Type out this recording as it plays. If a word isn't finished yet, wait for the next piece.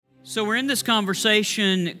So we're in this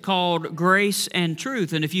conversation called Grace and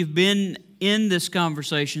Truth. And if you've been in this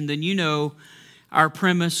conversation, then you know our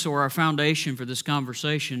premise or our foundation for this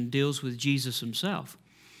conversation deals with Jesus himself.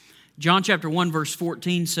 John chapter 1 verse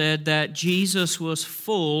 14 said that Jesus was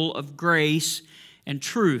full of grace and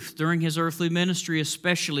truth. During his earthly ministry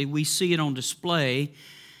especially, we see it on display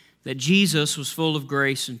that Jesus was full of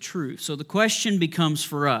grace and truth. So the question becomes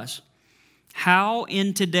for us, how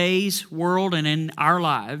in today's world and in our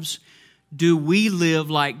lives do we live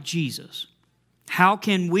like Jesus? How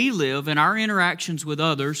can we live in our interactions with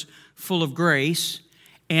others full of grace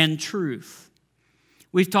and truth?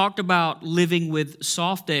 We've talked about living with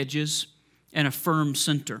soft edges and a firm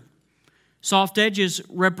center. Soft edges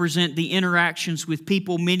represent the interactions with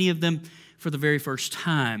people, many of them for the very first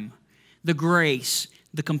time. The grace,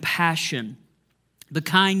 the compassion, the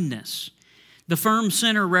kindness. The firm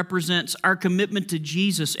center represents our commitment to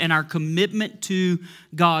Jesus and our commitment to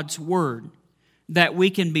God's Word. That we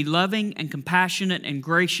can be loving and compassionate and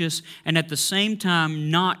gracious and at the same time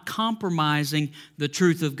not compromising the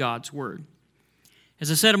truth of God's Word. As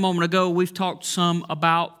I said a moment ago, we've talked some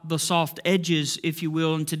about the soft edges, if you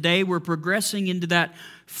will, and today we're progressing into that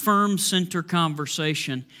firm center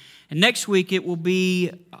conversation. And next week it will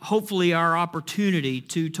be hopefully our opportunity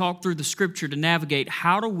to talk through the Scripture to navigate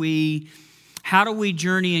how do we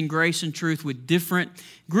journey in grace and truth with different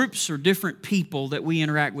groups or different people that we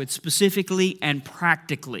interact with specifically and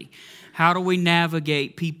practically? How do we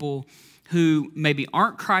navigate people who maybe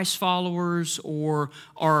aren't Christ followers or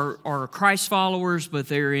are Christ followers, but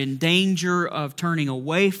they're in danger of turning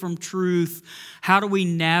away from truth? How do we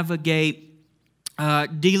navigate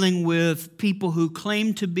dealing with people who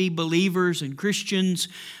claim to be believers and Christians,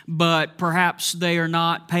 but perhaps they are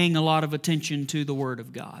not paying a lot of attention to the Word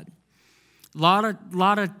of God? A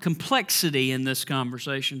lot of complexity in this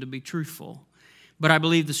conversation, to be truthful, but I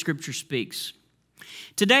believe the Scripture speaks.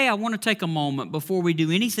 Today, I want to take a moment before we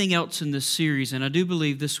do anything else in this series, and I do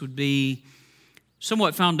believe this would be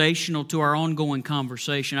somewhat foundational to our ongoing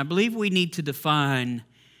conversation. I believe we need to define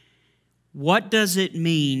what does it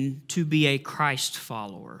mean to be a Christ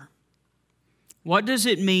follower? What does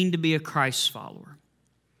it mean to be a Christ follower?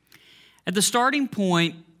 At the starting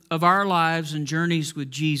point of our lives and journeys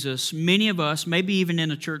with Jesus, many of us, maybe even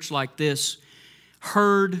in a church like this,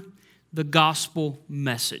 heard the gospel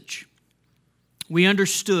message. We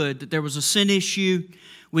understood that there was a sin issue.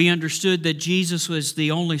 We understood that Jesus was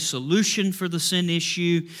the only solution for the sin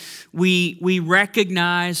issue. We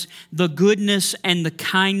recognize the goodness and the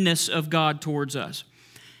kindness of God towards us.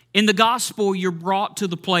 In the gospel, you're brought to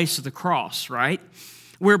the place of the cross, right?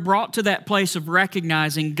 We're brought to that place of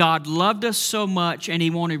recognizing God loved us so much and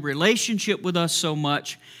He wanted relationship with us so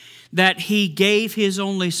much that He gave His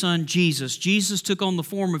only Son, Jesus. Jesus took on the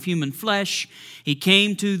form of human flesh. He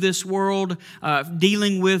came to this world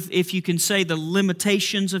dealing with, if you can say, the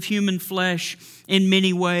limitations of human flesh in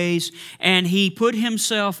many ways. And He put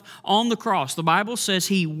Himself on the cross. The Bible says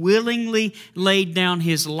He willingly laid down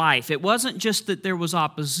His life. It wasn't just that there was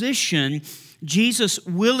opposition. Jesus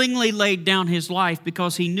willingly laid down His life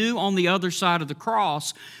because He knew on the other side of the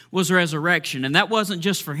cross was resurrection. And that wasn't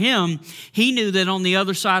just for Him. He knew that on the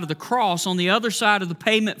other side of the cross, on the other side of the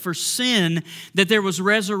payment for sin, that there was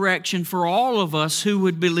resurrection for all of us who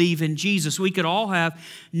would believe in Jesus. We could all have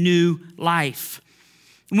new life.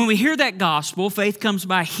 When we hear that gospel, faith comes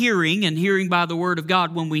by hearing and hearing by the Word of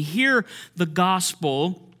God. When we hear the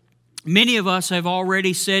gospel, many of us have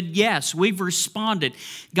already said yes. We've responded.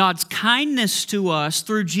 God's kindness to us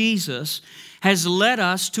through Jesus has led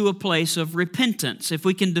us to a place of repentance. If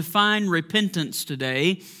we can define repentance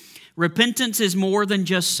today, repentance is more than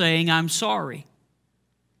just saying, I'm sorry.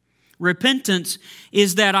 Repentance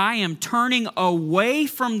is that I am turning away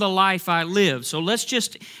from the life I live. So let's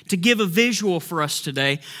just, to give a visual for us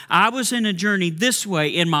today, I was in a journey this way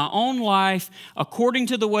in my own life, according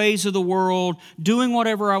to the ways of the world, doing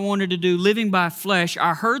whatever I wanted to do, living by flesh.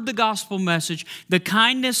 I heard the gospel message. The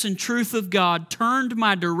kindness and truth of God turned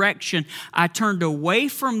my direction. I turned away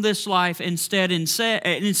from this life. Instead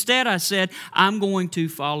I said, I'm going to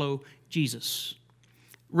follow Jesus.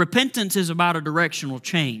 Repentance is about a directional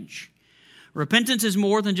change. Repentance is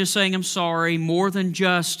more than just saying I'm sorry, more than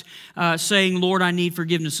just saying, Lord, I need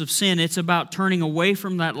forgiveness of sin. It's about turning away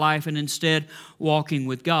from that life and instead walking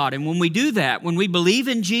with God. And when we do that, when we believe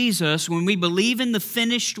in Jesus, when we believe in the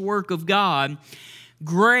finished work of God,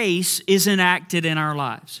 grace is enacted in our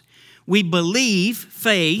lives. We believe,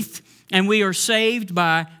 faith, And we are saved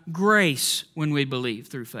by grace when we believe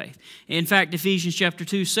through faith. In fact, Ephesians chapter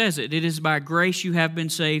 2 says it. It is by grace you have been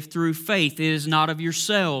saved through faith. It is not of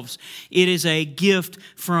yourselves. It is a gift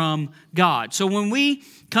from God. So when we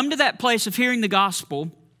come to that place of hearing the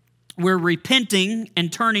gospel, we're repenting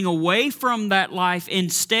and turning away from that life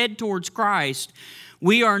instead towards Christ.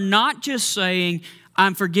 We are not just saying,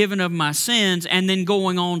 I'm forgiven of my sins, and then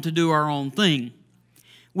going on to do our own thing.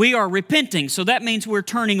 We are repenting, so that means we're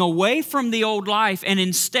turning away from the old life, and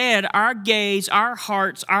instead our gaze, our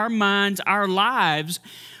hearts, our minds, our lives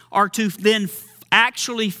are to then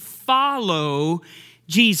actually follow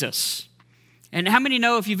Jesus. And how many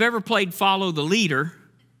know if you've ever played follow the leader,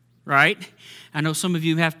 right? I know some of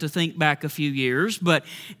you have to think back a few years, but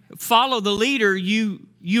follow the leader, you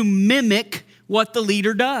mimic what the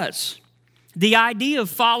leader does. The idea of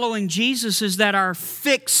following Jesus is that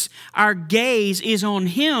our gaze is on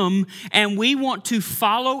Him, and we want to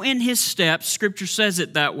follow in His steps. Scripture says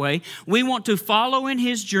it that way. We want to follow in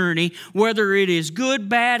His journey, whether it is good,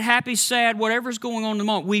 bad, happy, sad, whatever's going on in the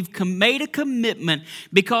moment. We've made a commitment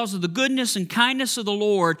because of the goodness and kindness of the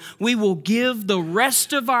Lord. We will give the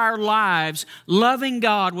rest of our lives loving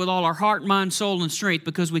God with all our heart, mind, soul, and strength,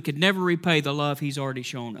 because we could never repay the love He's already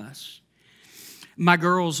shown us. My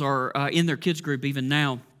girls are in their kids group even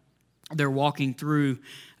now. They're walking through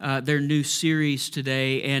their new series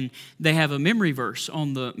today, and they have a memory verse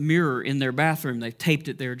on the mirror in their bathroom. They taped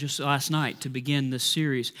it there just last night to begin this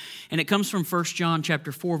series. And it comes from 1 John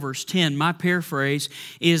chapter 4, verse 10. My paraphrase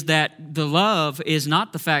is that the love is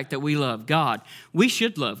not the fact that we love God. We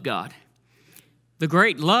should love God. The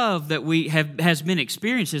great love that has been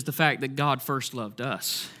experienced is the fact that God first loved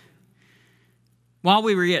us. While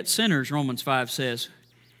we were yet sinners, Romans 5 says,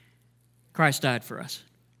 Christ died for us.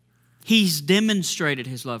 He's demonstrated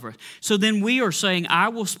His love for us. So then we are saying, I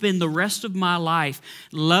will spend the rest of my life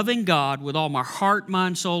loving God with all my heart,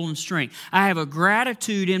 mind, soul, and strength. I have a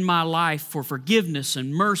gratitude in my life for forgiveness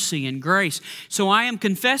and mercy and grace. So I am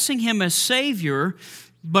confessing Him as Savior,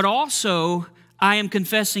 but also I am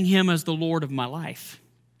confessing Him as the Lord of my life.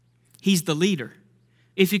 He's the leader.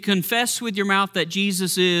 If you confess with your mouth that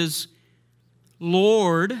Jesus is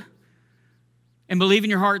Lord, and believe in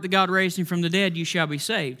your heart that God raised Him from the dead, you shall be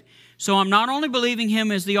saved. So I'm not only believing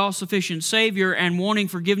Him as the all-sufficient Savior and wanting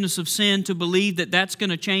forgiveness of sin to believe that that's going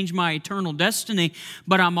to change my eternal destiny,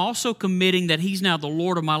 but I'm also committing that He's now the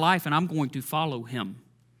Lord of my life and I'm going to follow Him.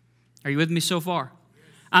 Are you with me so far?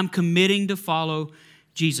 I'm committing to follow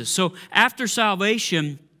Jesus. So after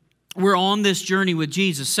salvation, we're on this journey with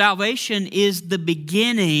Jesus. Salvation is the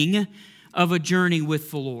beginning of a journey with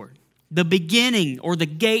the Lord. The beginning or the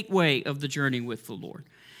gateway of the journey with the Lord.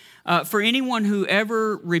 For anyone who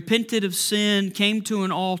ever repented of sin, came to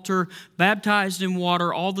an altar, baptized in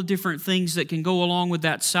water, all the different things that can go along with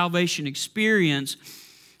that salvation experience,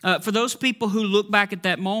 for those people who look back at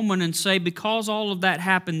that moment and say, because all of that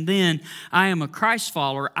happened then, I am a Christ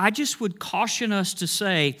follower, I just would caution us to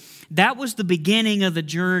say, that was the beginning of the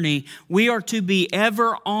journey. We are to be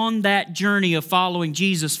ever on that journey of following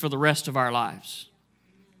Jesus for the rest of our lives.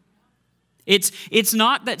 It's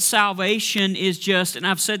not that salvation is just, and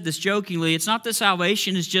I've said this jokingly, it's not that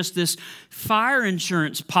salvation is just this fire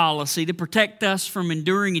insurance policy to protect us from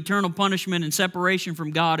enduring eternal punishment and separation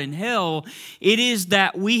from God in hell. It is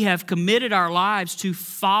that we have committed our lives to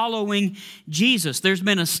following Jesus. There's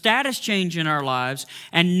been a status change in our lives,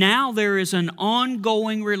 and now there is an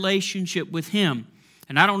ongoing relationship with Him.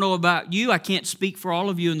 And I don't know about you, I can't speak for all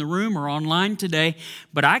of you in the room or online today,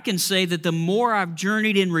 but I can say that the more I've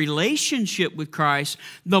journeyed in relationship with Christ,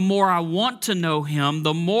 the more I want to know Him,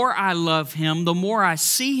 the more I love Him, the more I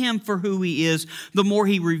see Him for who He is, the more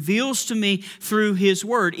He reveals to me through His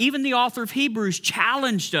Word. Even the author of Hebrews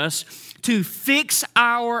challenged us to fix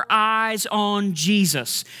our eyes on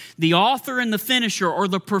Jesus, the author and the finisher or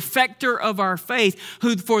the perfecter of our faith,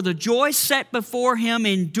 who for the joy set before Him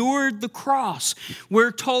endured the cross.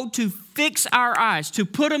 We're told to fix our eyes, to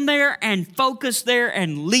put them there and focus there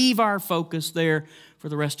and leave our focus there for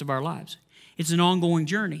the rest of our lives. It's an ongoing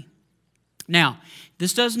journey. Now,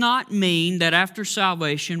 this does not mean that after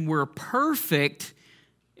salvation we're perfect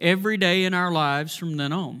every day in our lives from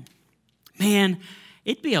then on. Man,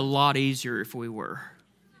 it'd be a lot easier if we were.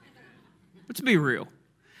 Let's be real.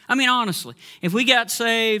 I mean, honestly, if we got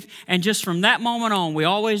saved and just from that moment on, we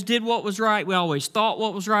always did what was right, we always thought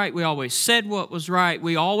what was right, we always said what was right,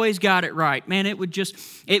 we always got it right, man, it would just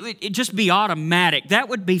be automatic. That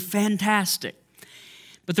would be fantastic.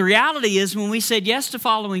 But the reality is when we said yes to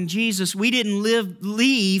following Jesus, we didn't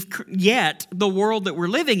leave yet the world that we're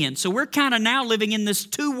living in. So we're kind of now living in this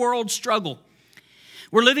two-world struggle.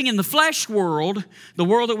 We're living in the flesh world, the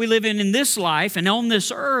world that we live in this life and on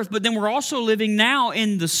this earth, but then we're also living now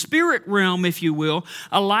in the spirit realm, if you will,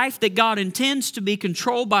 a life that God intends to be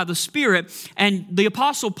controlled by the Spirit. And the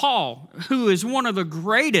Apostle Paul, who is one of the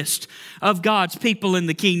greatest of God's people in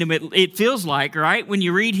the kingdom, it feels like, right? When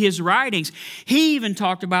you read his writings, he even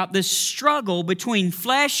talked about this struggle between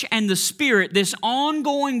flesh and the Spirit, this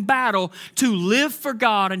ongoing battle to live for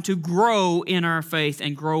God and to grow in our faith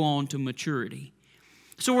and grow on to maturity.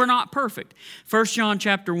 So we're not perfect. 1 John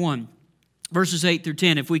chapter 1, verses 8 through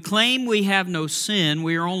 10. If we claim we have no sin,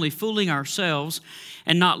 we are only fooling ourselves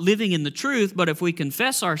and not living in the truth. But if we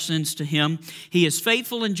confess our sins to Him, He is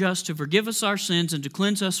faithful and just to forgive us our sins and to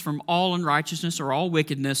cleanse us from all unrighteousness or all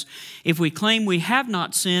wickedness. If we claim we have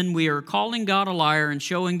not sinned, we are calling God a liar and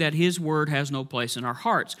showing that His word has no place in our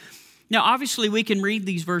hearts. Now, obviously, we can read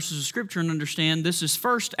these verses of Scripture and understand this is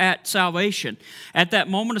first at salvation. At that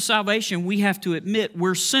moment of salvation, we have to admit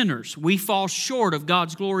we're sinners. We fall short of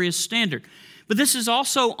God's glorious standard. But this is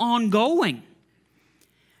also ongoing.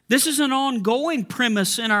 This is an ongoing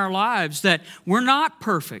premise in our lives that we're not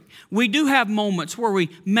perfect. We do have moments where we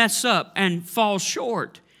mess up and fall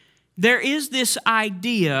short. There is this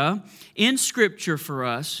idea in Scripture for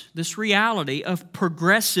us, this reality of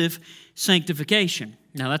progressive sanctification.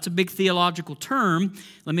 Now, that's a big theological term.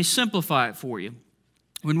 Let me simplify it for you.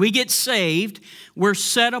 When we get saved, we're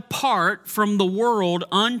set apart from the world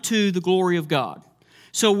unto the glory of God.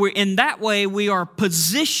 So in that way, we are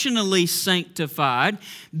positionally sanctified,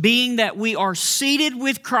 being that we are seated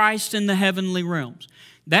with Christ in the heavenly realms.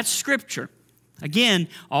 That's Scripture. Again,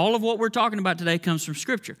 all of what we're talking about today comes from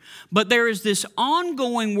Scripture. But there is this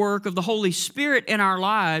ongoing work of the Holy Spirit in our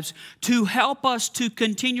lives to help us to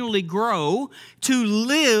continually grow, to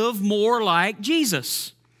live more like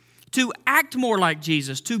Jesus, to act more like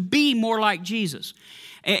Jesus, to be more like Jesus.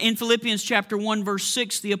 In Philippians chapter 1, verse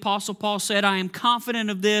 6, the Apostle Paul said, I am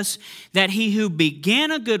confident of this, that he who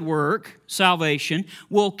began a good work, salvation,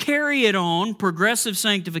 will carry it on, progressive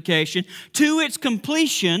sanctification, to its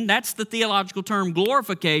completion, that's the theological term,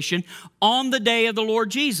 glorification, on the day of the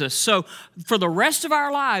Lord Jesus. So for the rest of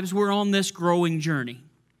our lives, we're on this growing journey.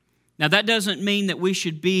 Now, that doesn't mean that we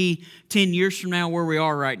should be 10 years from now where we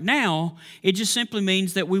are right now. It just simply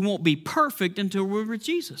means that we won't be perfect until we're with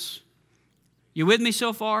Jesus. You with me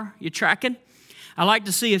so far? You tracking? I like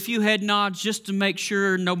to see a few head nods just to make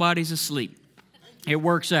sure nobody's asleep. It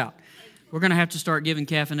works out. We're going to have to start giving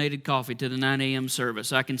caffeinated coffee to the 9 a.m.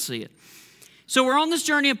 service. I can see it. So we're on this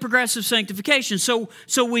journey of progressive sanctification. So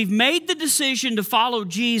we've made the decision to follow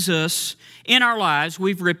Jesus in our lives.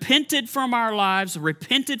 We've repented from our lives,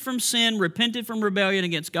 repented from sin, repented from rebellion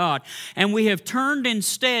against God. And we have turned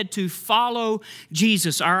instead to follow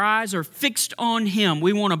Jesus. Our eyes are fixed on Him.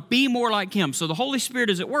 We want to be more like Him. So the Holy Spirit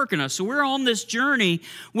is at work in us. So we're on this journey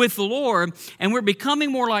with the Lord, and we're becoming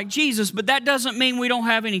more like Jesus. But that doesn't mean we don't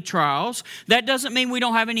have any trials. That doesn't mean we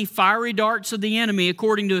don't have any fiery darts of the enemy,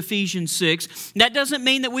 according to Ephesians 6. That doesn't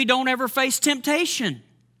mean that we don't ever face temptation.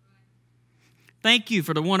 Thank you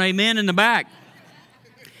for the one amen in the back.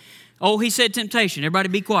 Oh, he said temptation. Everybody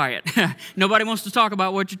be quiet. Nobody wants to talk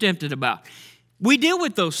about what you're tempted about. We deal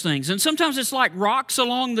with those things, and sometimes it's like rocks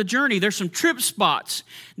along the journey. There's some trip spots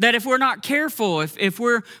that if we're not careful, if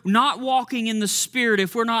we're not walking in the Spirit,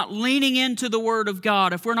 if we're not leaning into the Word of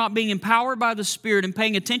God, if we're not being empowered by the Spirit and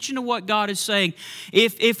paying attention to what God is saying,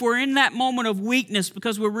 if we're in that moment of weakness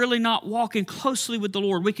because we're really not walking closely with the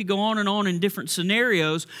Lord, we could go on in different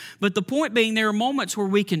scenarios, but the point being there are moments where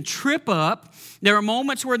we can trip up. There are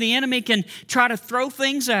moments where the enemy can try to throw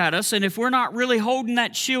things at us, and if we're not really holding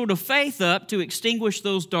that shield of faith up to extinguish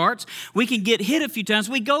those darts, we can get hit a few times.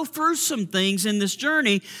 We go through some things in this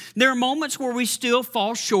journey. There are moments where we still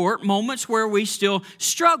fall short, moments where we still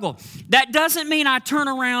struggle. That doesn't mean I turn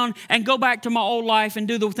around and go back to my old life and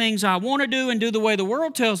do the things I want to do and do the way the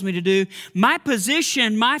world tells me to do. My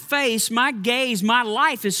position, my face, my gaze, my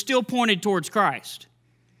life is still pointed towards Christ.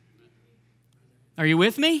 Are you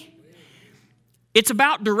with me? It's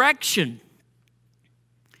about direction.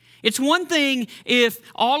 It's one thing if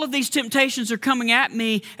all of these temptations are coming at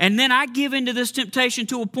me and then I give into this temptation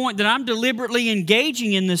to a point that I'm deliberately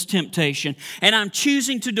engaging in this temptation and I'm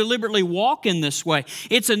choosing to deliberately walk in this way.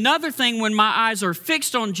 It's another thing when my eyes are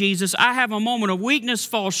fixed on Jesus, I have a moment of weakness,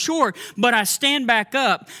 fall short, but I stand back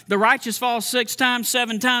up. The righteous fall 6 times,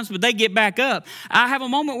 7 times, but they get back up. I have a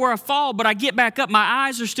moment where I fall, but I get back up. My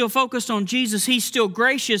eyes are still focused on Jesus. He's still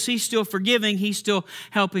gracious. He's still forgiving. He's still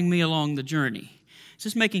helping me along the journey. Is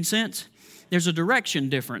this making sense? There's a direction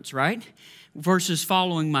difference, right? Versus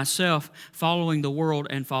following myself, following the world,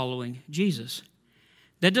 and following Jesus.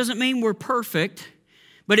 That doesn't mean we're perfect,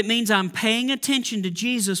 but it means I'm paying attention to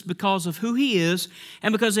Jesus because of who He is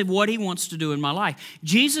and because of what He wants to do in my life.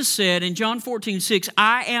 Jesus said in John 14:6,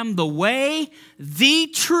 I am the way, the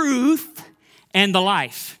truth, and the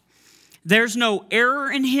life. There's no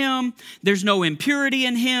error in Him. There's no impurity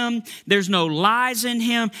in Him. There's no lies in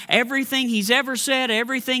Him. Everything He's ever said,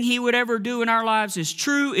 everything He would ever do in our lives is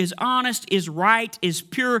true, is honest, is right, is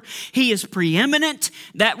pure. He is preeminent.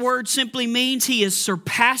 That word simply means He is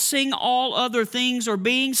surpassing all other things or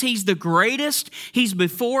beings. He's the greatest. He's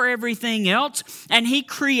before everything else. And He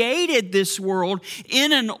created this world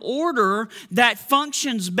in an order that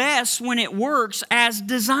functions best when it works as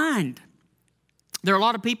designed. There are a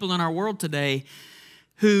lot of people in our world today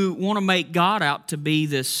who want to make God out to be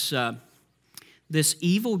this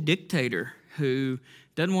evil dictator who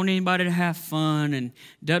doesn't want anybody to have fun and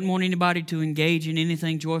doesn't want anybody to engage in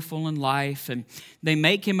anything joyful in life. And they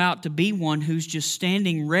make Him out to be one who's just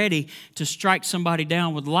standing ready to strike somebody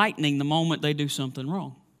down with lightning the moment they do something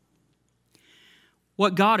wrong.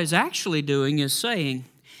 What God is actually doing is saying,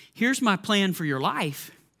 here's my plan for your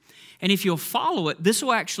life. And if you'll follow it, this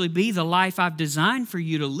will actually be the life I've designed for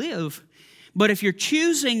you to live. But if you're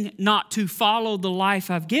choosing not to follow the life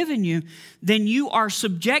I've given you, then you are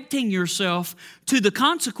subjecting yourself to the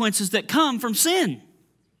consequences that come from sin.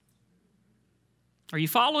 Are you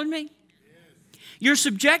following me? You're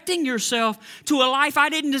subjecting yourself to a life I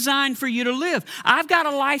didn't design for you to live. I've got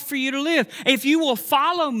a life for you to live. If you will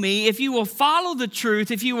follow me, if you will follow the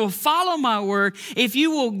truth, if you will follow my word, if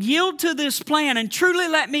you will yield to this plan and truly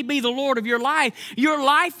let me be the Lord of your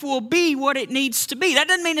life will be what it needs to be. That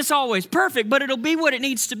doesn't mean it's always perfect, but it'll be what it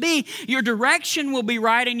needs to be. Your direction will be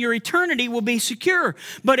right and your eternity will be secure.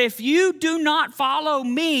 But if you do not follow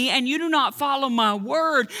me and you do not follow my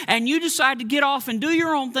word and you decide to get off and do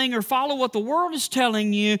your own thing or follow what the world is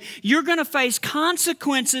telling you, you're going to face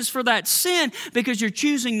consequences for that sin because you're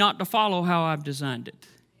choosing not to follow how I've designed it.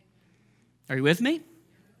 Are you with me?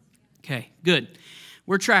 Okay, good.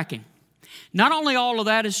 We're tracking. Not only all of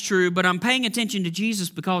that is true, but I'm paying attention to Jesus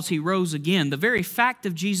because He rose again. The very fact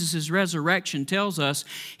of Jesus' resurrection tells us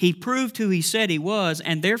He proved who He said He was,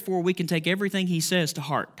 and therefore we can take everything He says to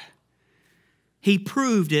heart. He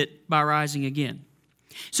proved it by rising again.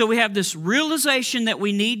 So we have this realization that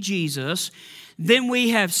we need Jesus. Then we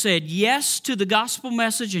have said yes to the gospel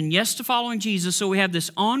message and yes to following Jesus. So we have this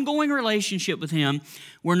ongoing relationship with Him.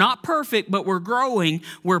 We're not perfect, but we're growing.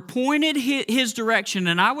 We're pointed His direction.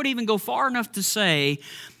 And I would even go far enough to say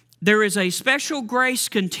there is a special grace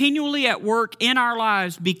continually at work in our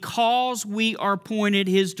lives because we are pointed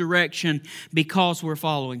His direction, because we're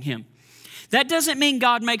following Him. That doesn't mean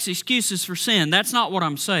God makes excuses for sin. That's not what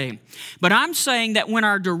I'm saying. But I'm saying that when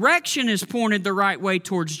our direction is pointed the right way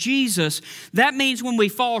towards Jesus, that means when we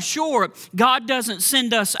fall short, God doesn't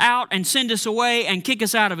send us out and send us away and kick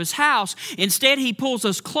us out of His house. Instead, He pulls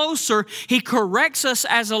us closer. He corrects us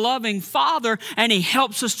as a loving Father, and He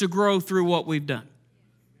helps us to grow through what we've done.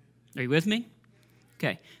 Are you with me?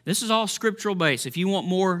 Okay, this is all scriptural based. If you want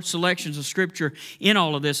more selections of scripture in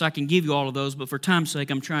all of this, I can give you all of those, but for time's sake,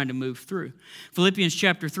 I'm trying to move through. Philippians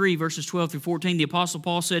chapter 3, verses 12 through 14, the Apostle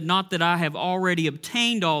Paul said, "Not that I have already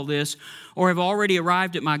obtained all this or have already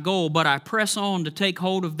arrived at my goal, but I press on to take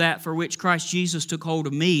hold of that for which Christ Jesus took hold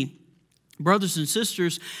of me. Brothers and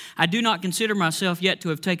sisters, I do not consider myself yet to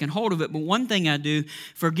have taken hold of it, but one thing I do,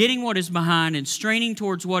 forgetting what is behind and straining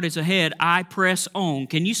towards what is ahead, I press on."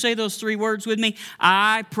 Can you say those three words with me?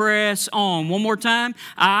 I press on. One more time.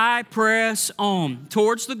 I press on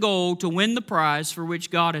towards the goal to win the prize for which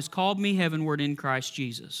God has called me heavenward in Christ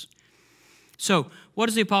Jesus. So, what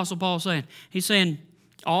is the Apostle Paul saying? He's saying,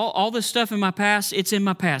 all this stuff in my past, it's in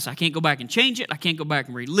my past. I can't go back and change it. I can't go back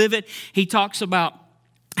and relive it. He talks about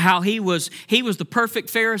how he was the perfect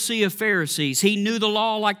Pharisee of Pharisees. He knew the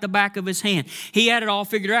law like the back of his hand. He had it all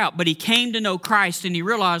figured out, but he came to know Christ and he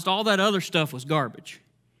realized all that other stuff was garbage.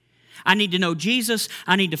 I need to know Jesus.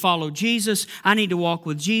 I need to follow Jesus. I need to walk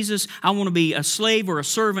with Jesus. I want to be a slave or a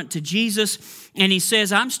servant to Jesus. And he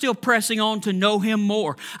says, I'm still pressing on to know Him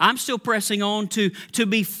more. I'm still pressing on to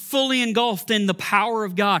be fully engulfed in the power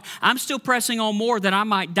of God. I'm still pressing on more that I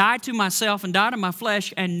might die to myself and die to my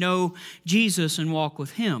flesh and know Jesus and walk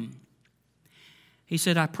with Him. He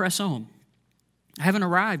said, I press on. I haven't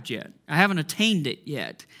arrived yet. I haven't attained it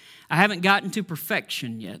yet. I haven't gotten to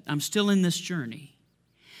perfection yet. I'm still in this journey.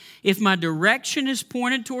 If my direction is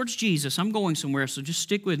pointed towards Jesus, I'm going somewhere, so just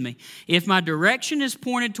stick with me. If my direction is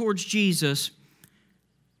pointed towards Jesus,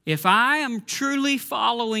 if I am truly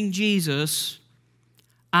following Jesus,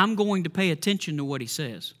 I'm going to pay attention to what He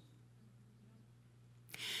says.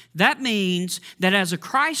 That means that as a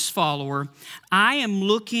Christ follower, I am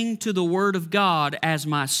looking to the Word of God as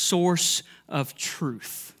my source of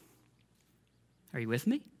truth. Are you with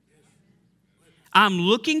me? I'm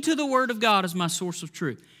looking to the Word of God as my source of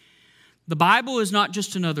truth. The Bible is not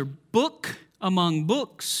just another book among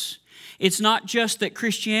books. It's not just that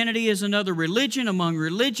Christianity is another religion among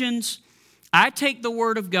religions. I take the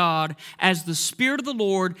Word of God as the Spirit of the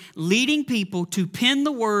Lord leading people to pen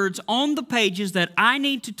the words on the pages that I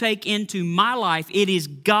need to take into my life. It is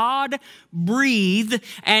God-breathed,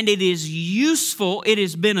 and it is useful. It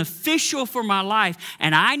is beneficial for my life,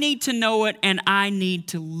 and I need to know it, and I need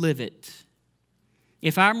to live it.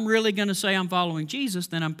 If I'm really going to say I'm following Jesus,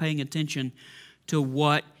 then I'm paying attention to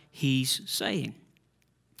what He's saying.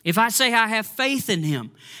 If I say I have faith in Him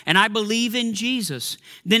and I believe in Jesus,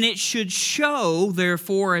 then it should show,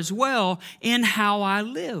 therefore, as well in how I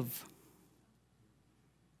live.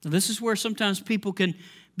 Now, this is where sometimes people can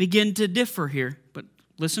begin to differ here, but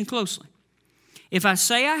listen closely. If I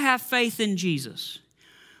say I have faith in Jesus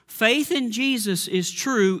is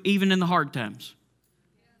true even in the hard times.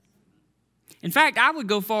 In fact, I would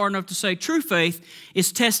go far enough to say true faith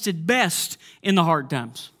is tested best in the hard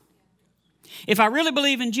times. If I really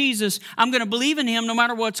believe in Jesus, I'm going to believe in Him no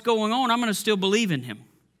matter what's going on. I'm going to still believe in Him.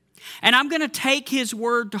 And I'm going to take His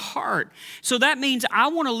word to heart. So that means I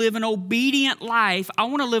want to live an obedient life. I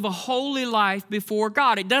want to live a holy life before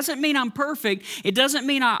God. It doesn't mean I'm perfect. It doesn't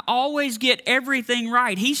mean I always get everything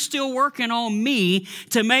right. He's still working on me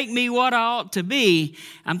to make me what I ought to be.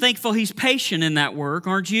 I'm thankful He's patient in that work,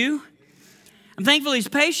 aren't you? I'm thankful He's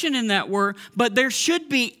patient in that work, but there should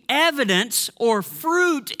be evidence or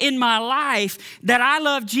fruit in my life that I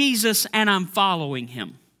love Jesus and I'm following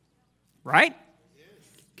Him. Right?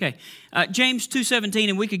 Okay. James 2:17,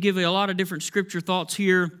 and we could give you a lot of different scripture thoughts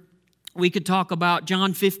here. We could talk about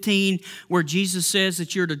John 15, where Jesus says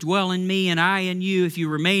that you're to dwell in me and I in you. If you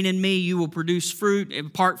remain in me, you will produce fruit.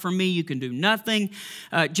 Apart from me, you can do nothing.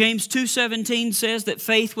 James 2:17 says that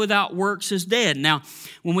faith without works is dead. Now,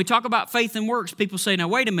 when we talk about faith and works, people say, now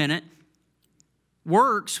wait a minute.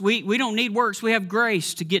 Works, we don't need works. We have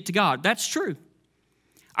grace to get to God. That's true.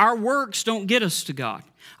 Our works don't get us to God.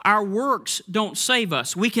 Our works don't save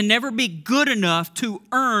us. We can never be good enough to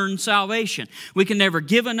earn salvation. We can never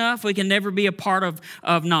give enough. We can never be a part of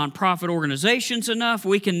nonprofit organizations enough.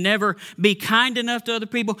 We can never be kind enough to other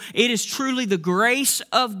people. It is truly the grace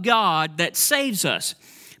of God that saves us.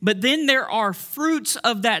 But then there are fruits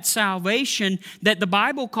of that salvation that the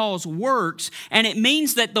Bible calls works, and it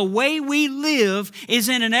means that the way we live is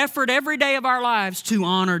in an effort every day of our lives to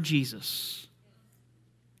honor Jesus.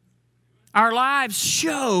 Our lives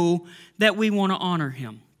show that we want to honor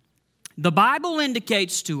Him. The Bible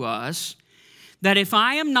indicates to us that if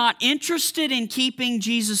I am not interested in keeping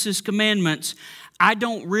Jesus' commandments, I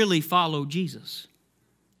don't really follow Jesus.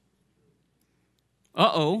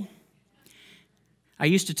 Uh-oh. I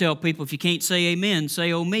used to tell people, if you can't say amen,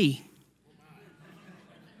 say oh me.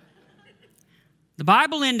 The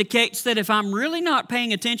Bible indicates that if I'm really not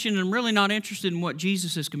paying attention and I'm really not interested in what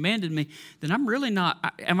Jesus has commanded me, then I'm really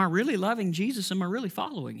not, am I really loving Jesus? Am I really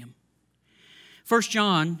following Him? 1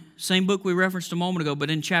 John, same book we referenced a moment ago,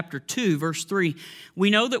 but in chapter 2, verse 3,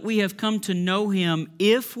 we know that we have come to know Him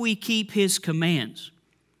if we keep His commands.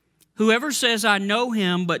 Whoever says, I know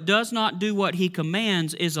Him, but does not do what He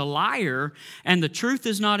commands is a liar, and the truth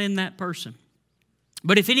is not in that person.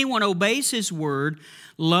 But if anyone obeys His word,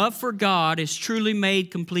 love for God is truly made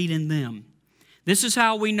complete in them. This is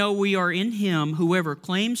how we know we are in Him. Whoever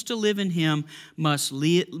claims to live in Him must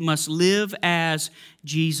live as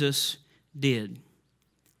Jesus did.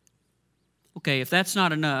 Okay, if that's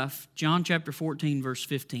not enough, John chapter 14, verse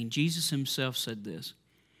 15, Jesus Himself said this,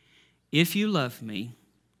 if you love me,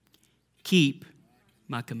 keep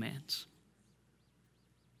my commands.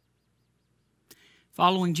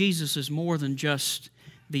 Following Jesus is more than just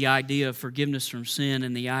the idea of forgiveness from sin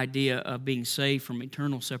and the idea of being saved from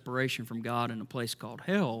eternal separation from God in a place called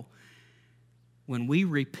hell. When we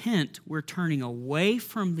repent, we're turning away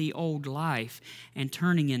from the old life and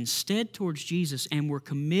turning instead towards Jesus, and we're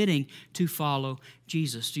committing to follow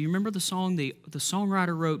Jesus. Do you remember the song the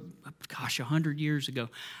songwriter wrote, 100 years ago?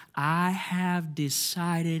 I have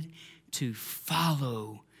decided to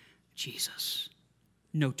follow Jesus.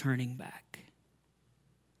 No turning back.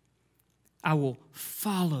 I will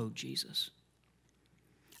follow Jesus.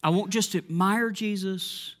 I won't just admire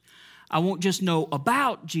Jesus. I won't just know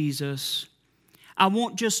about Jesus. I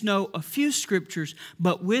won't just know a few scriptures,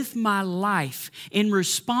 but with my life, in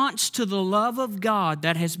response to the love of God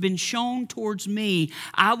that has been shown towards me,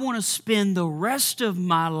 I want to spend the rest of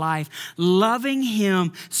my life loving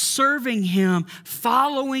Him, serving Him,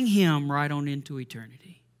 following Him right on into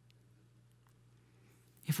eternity.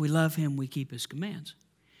 If we love Him, we keep His commands.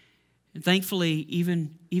 And thankfully,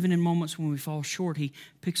 even in moments when we fall short, He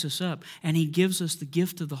picks us up and He gives us the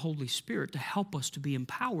gift of the Holy Spirit to help us to be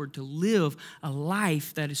empowered to live a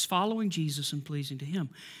life that is following Jesus and pleasing to Him.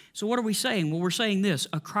 So what are we saying? Well, we're saying this: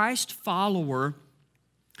 a Christ follower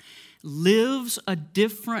lives a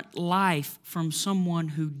different life from someone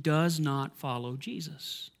who does not follow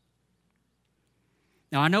Jesus.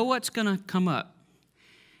 Now, I know what's going to come up.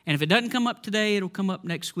 And if it doesn't come up today, it'll come up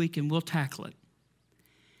next week and we'll tackle it.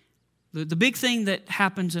 The big thing that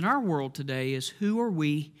happens in our world today is, who are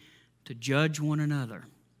we to judge one another?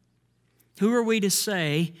 Who are we to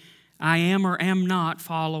say, I am or am not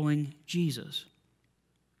following Jesus?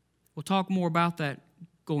 We'll talk more about that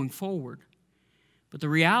going forward. But the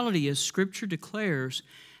reality is, Scripture declares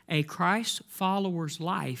a Christ follower's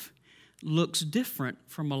life looks different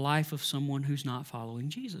from a life of someone who's not following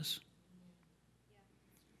Jesus.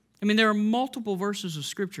 I mean, there are multiple verses of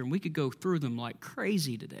Scripture, and we could go through them like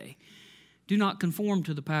crazy today. Do not conform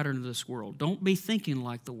to the pattern of this world. Don't be thinking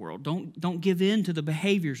like the world. Don't give in to the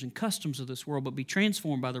behaviors and customs of this world, but be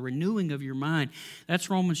transformed by the renewing of your mind. That's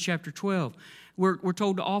Romans chapter 12. We're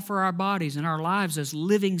told to offer our bodies and our lives as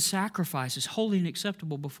living sacrifices, holy and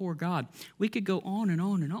acceptable before God. We could go on and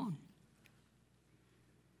on and on.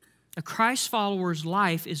 A Christ follower's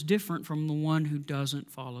life is different from the one who doesn't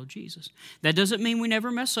follow Jesus. That doesn't mean we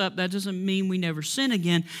never mess up. That doesn't mean we never sin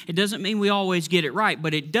again. It doesn't mean we always get it right.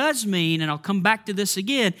 But it does mean, and I'll come back to this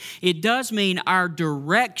again, it does mean our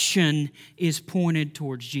direction is pointed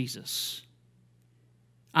towards Jesus.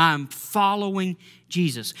 I'm following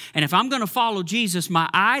Jesus. And if I'm going to follow Jesus, my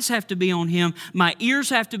eyes have to be on Him, my ears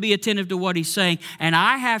have to be attentive to what He's saying, and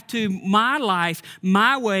I have to, my life,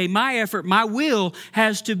 my way, my effort, my will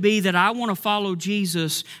has to be that I want to follow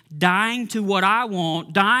Jesus, dying to what I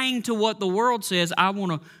want, dying to what the world says. I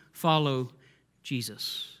want to follow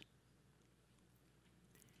Jesus.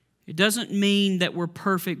 It doesn't mean that we're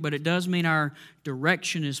perfect, but it does mean our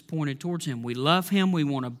direction is pointed towards Him. We love Him. We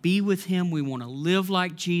want to be with Him. We want to live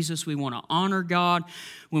like Jesus. We want to honor God.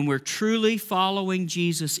 When we're truly following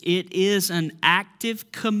Jesus, it is an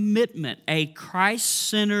active commitment, a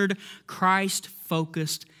Christ-centered,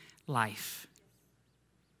 Christ-focused life.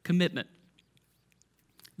 Commitment.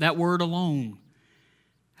 That word alone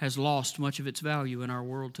has lost much of its value in our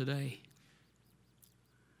world today.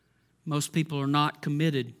 Most people are not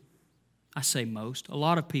committed. I say most. A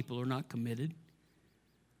lot of people are not committed.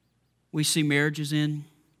 We see marriages end.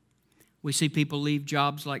 We see people leave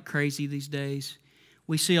jobs like crazy these days.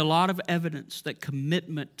 We see a lot of evidence that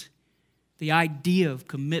commitment, the idea of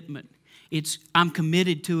commitment, I'm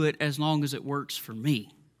committed to it as long as it works for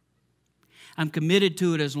me. I'm committed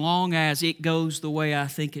to it as long as it goes the way I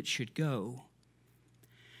think it should go.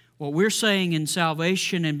 What we're saying in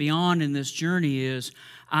salvation and beyond in this journey is,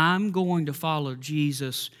 I'm going to follow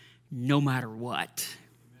Jesus no matter what.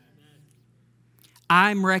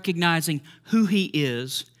 I'm recognizing who He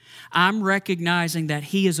is. I'm recognizing that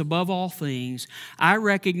He is above all things. I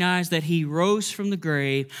recognize that He rose from the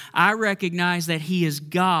grave. I recognize that He is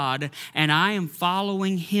God, and I am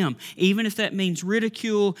following Him. Even if that means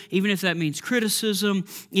ridicule, even if that means criticism,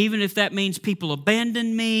 even if that means people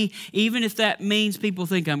abandon me, even if that means people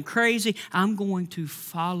think I'm crazy, I'm going to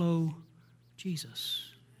follow Jesus.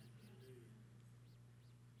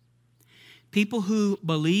 People who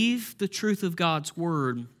believe the truth of God's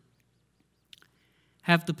Word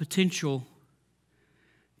have the potential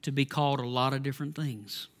to be called a lot of different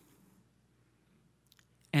things.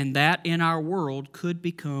 And that in our world could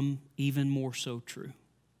become even more so true.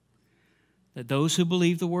 That those who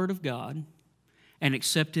believe the Word of God and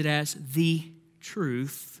accept it as the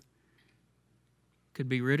truth could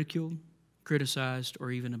be ridiculed, criticized,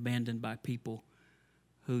 or even abandoned by people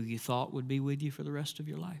who you thought would be with you for the rest of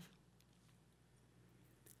your life.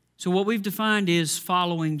 So what we've defined is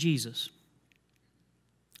following Jesus.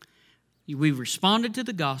 We've responded to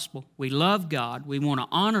the gospel. We love God. We want to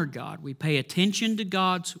honor God. We pay attention to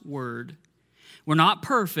God's Word. We're not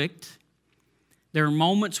perfect. There are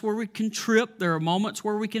moments where we can trip. There are moments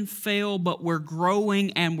where we can fail, but we're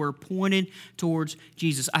growing and we're pointed towards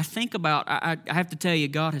Jesus. I think about, I have to tell you,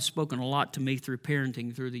 God has spoken a lot to me through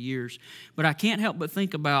parenting through the years, but I can't help but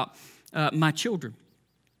think about my children.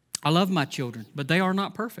 I love my children, but they are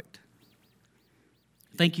not perfect.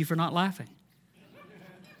 Thank you for not laughing.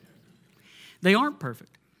 They aren't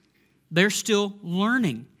perfect. They're still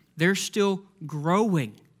learning. They're still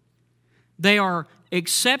growing. They are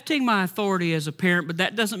accepting my authority as a parent, but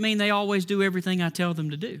that doesn't mean they always do everything I tell them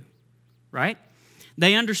to do, right?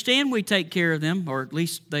 They understand we take care of them, or at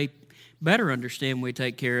least they better understand we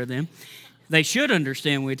take care of them. They should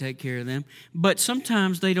understand we take care of them, but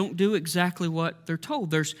sometimes they don't do exactly what they're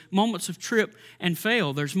told. There's moments of trip and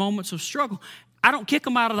fail. There's moments of struggle. I don't kick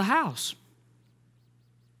them out of the house.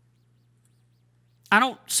 I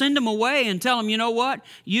don't send them away and tell them, you know what,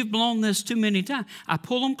 you've blown this too many times. I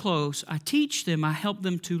pull them close. I teach them. I help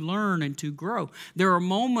them to learn and to grow. There are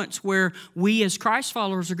moments where we as Christ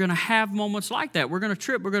followers are going to have moments like that. We're going to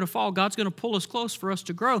trip. We're going to fall. God's going to pull us close for us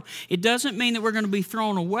to grow. It doesn't mean that we're going to be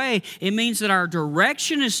thrown away. It means that our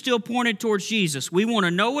direction is still pointed towards Jesus. We want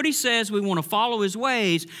to know what He says. We want to follow His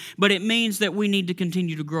ways, but it means that we need to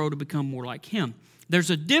continue to grow to become more like Him. There's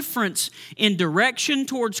a difference in direction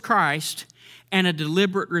towards Christ and a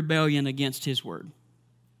deliberate rebellion against His word.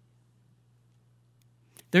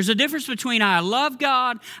 There's a difference between I love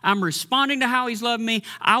God, I'm responding to how He's loved me,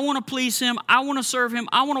 I want to please Him, I want to serve Him,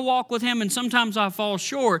 I want to walk with Him, and sometimes I fall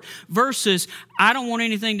short, versus I don't want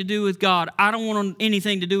anything to do with God, I don't want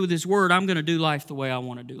anything to do with His word, I'm going to do life the way I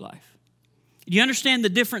want to do life. Do you understand the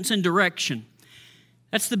difference in direction?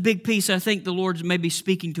 That's the big piece I think the Lord's maybe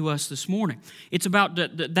speaking to us this morning. It's about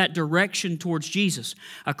that direction towards Jesus.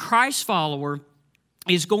 A Christ follower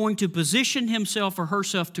is going to position himself or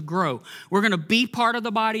herself to grow. We're going to be part of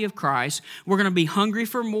the body of Christ. We're going to be hungry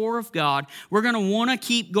for more of God. We're going to want to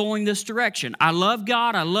keep going this direction. I love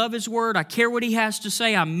God. I love His word. I care what He has to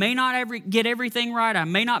say. I may not get everything right. I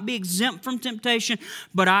may not be exempt from temptation,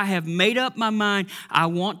 but I have made up my mind. I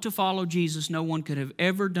want to follow Jesus. No one could have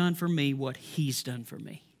ever done for me what He's done for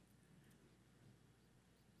me.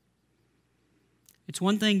 It's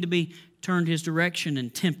one thing to be turned His direction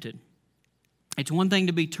and tempted. It's one thing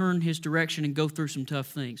to be turned His direction and go through some tough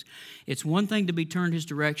things. It's one thing to be turned His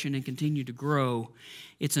direction and continue to grow.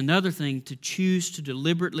 It's another thing to choose to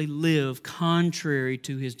deliberately live contrary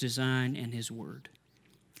to His design and His word.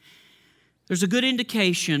 There's a good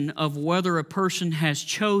indication of whether a person has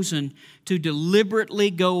chosen to deliberately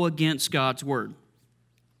go against God's word.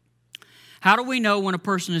 How do we know when a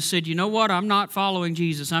person has said, you know what, I'm not following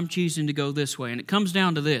Jesus, I'm choosing to go this way? And it comes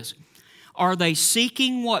down to this. Are they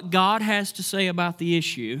seeking what God has to say about the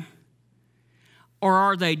issue, or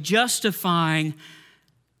are they justifying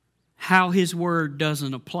how His word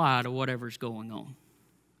doesn't apply to whatever's going on?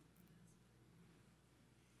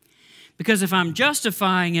 Because if I'm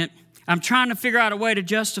justifying it, I'm trying to figure out a way to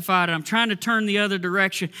justify it, I'm trying to turn the other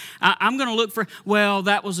direction, I'm going to look for, well,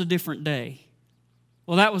 that was a different day.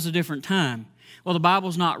 Well, that was a different time. Well, the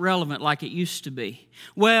Bible's not relevant like it used to be.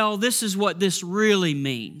 Well, this is what this really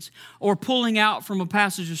means. Or pulling out from a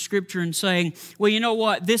passage of Scripture and saying, well, you know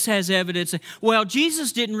what, this has evidence. Well,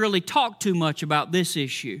 Jesus didn't really talk too much about this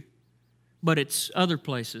issue, but it's other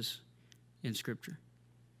places in Scripture.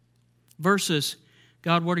 Versus,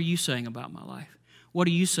 God, what are you saying about my life? What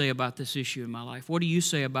do you say about this issue in my life? What do you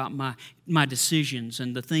say about my decisions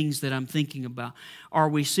and the things that I'm thinking about? Are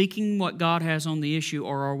we seeking what God has on the issue,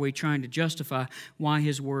 or are we trying to justify why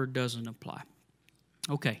His word doesn't apply?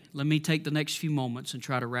 Okay, let me take the next few moments and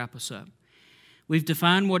try to wrap us up. We've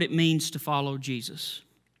defined what it means to follow Jesus.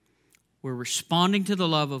 We're responding to the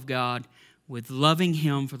love of God with loving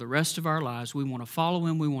Him for the rest of our lives. We want to follow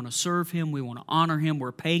Him. We want to serve Him. We want to honor Him.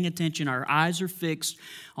 We're paying attention. Our eyes are fixed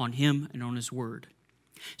on Him and on His word.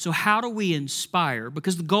 So how do we inspire?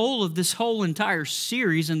 Because the goal of this whole entire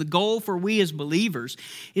series and the goal for we as believers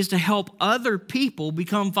is to help other people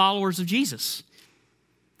become followers of Jesus.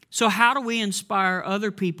 So how do we inspire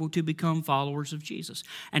other people to become followers of Jesus?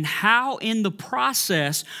 And how in the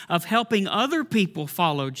process of helping other people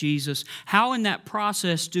follow Jesus, how in that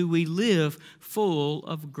process do we live full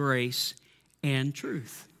of grace and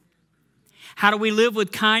truth? How do we live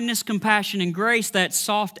with kindness, compassion, and grace, that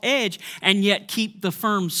soft edge, and yet keep the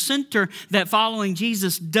firm center that following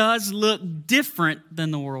Jesus does look different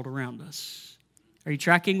than the world around us? Are you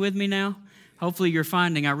tracking with me now? Hopefully you're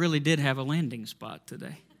finding I really did have a landing spot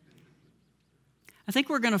today. I think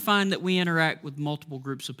we're going to find that we interact with multiple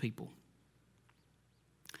groups of people.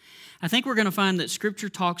 I think we're going to find that Scripture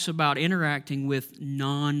talks about interacting with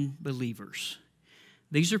non-believers.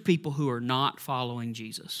 These are people who are not following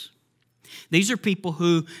Jesus. These are people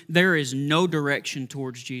who there is no direction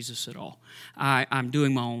towards Jesus at all. I'm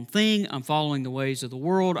doing my own thing. I'm following the ways of the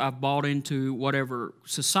world. I've bought into whatever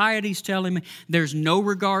society's telling me. There's no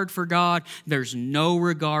regard for God. There's no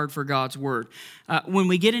regard for God's Word. When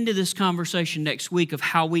we get into this conversation next week of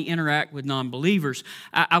how we interact with non-believers,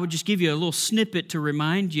 I would just give you a little snippet to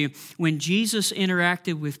remind you. When Jesus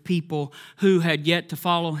interacted with people who had yet to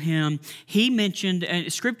follow Him, He mentioned,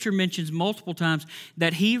 and Scripture mentions multiple times,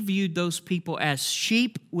 that He viewed those people as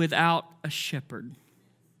sheep without a shepherd.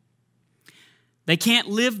 They can't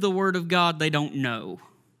live the Word of God they don't know.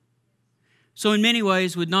 So in many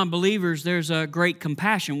ways, with non-believers, there's a great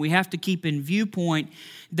compassion. We have to keep in viewpoint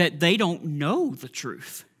that they don't know the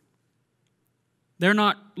truth. They're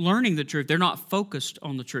not learning the truth. They're not focused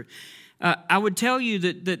on the truth. I would tell you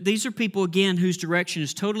that these are people, again, whose direction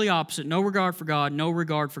is totally opposite. No regard for God, no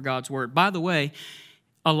regard for God's Word. By the way,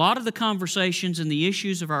 a lot of the conversations and the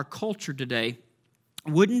issues of our culture today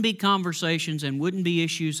wouldn't be conversations and wouldn't be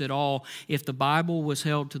issues at all if the Bible was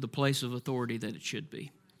held to the place of authority that it should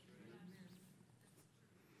be.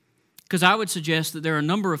 Because I would suggest that there are a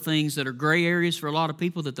number of things that are gray areas for a lot of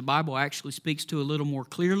people that the Bible actually speaks to a little more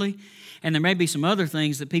clearly. And there may be some other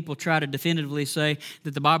things that people try to definitively say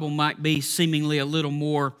that the Bible might be seemingly a little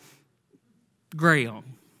more gray on.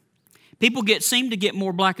 People seem to get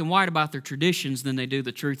more black and white about their traditions than they do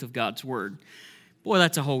the truth of God's Word. Boy,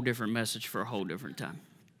 that's a whole different message for a whole different time.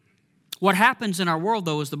 What happens in our world,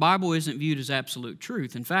 though, is the Bible isn't viewed as absolute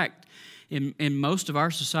truth. In fact, in most of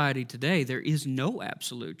our society today, there is no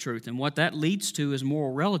absolute truth. And what that leads to is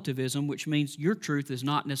moral relativism, which means your truth is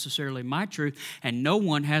not necessarily my truth, and no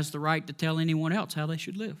one has the right to tell anyone else how they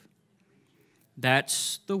should live.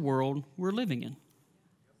 That's the world we're living in.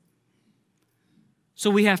 So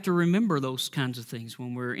we have to remember those kinds of things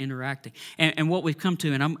when we're interacting. And what we've come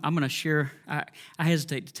to, and I'm going to share, I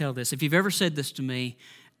hesitate to tell this. If you've ever said this to me,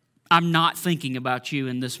 I'm not thinking about you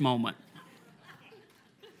in this moment.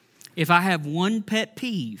 If I have one pet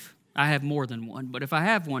peeve, I have more than one, but if I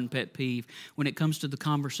have one pet peeve when it comes to the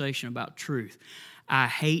conversation about truth, I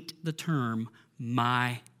hate the term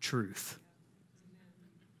my truth.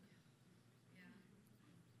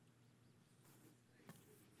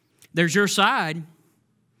 There's your side,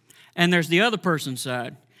 and there's the other person's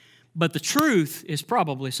side, but the truth is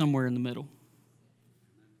probably somewhere in the middle.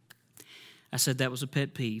 I said that was a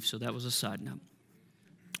pet peeve, so that was a side note.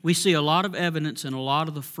 We see a lot of evidence and a lot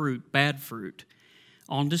of the fruit, bad fruit,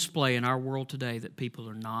 on display in our world today that people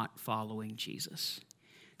are not following Jesus.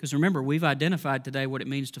 Because remember, we've identified today what it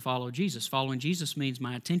means to follow Jesus. Following Jesus means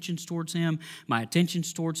my attention's towards Him, my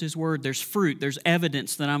attention's towards His Word. There's fruit, there's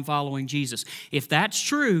evidence that I'm following Jesus. If that's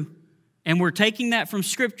true, and we're taking that from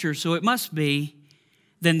Scripture, so it must be,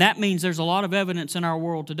 then that means there's a lot of evidence in our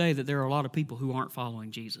world today that there are a lot of people who aren't following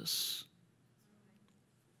Jesus.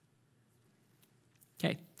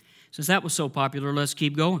 Okay. Since that was so popular, let's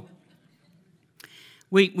keep going.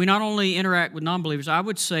 We not only interact with non-believers, I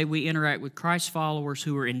would say we interact with Christ followers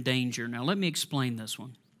who are in danger. Now, let me explain this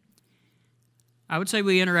one. I would say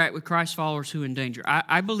we interact with Christ followers who are in danger.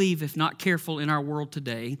 I believe, if not careful in our world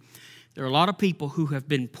today, there are a lot of people who have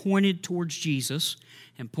been pointed towards Jesus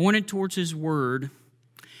and pointed towards His Word,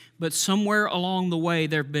 but somewhere along the way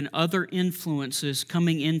there have been other influences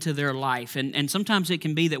coming into their life. And sometimes it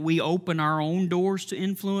can be that we open our own doors to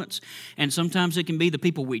influence, and sometimes it can be the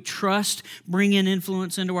people we trust bring in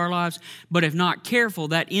influence into our lives. But if not careful,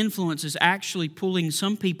 that influence is actually pulling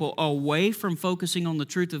some people away from focusing on the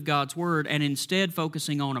truth of God's Word and instead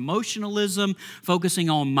focusing on emotionalism, focusing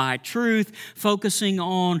on my truth, focusing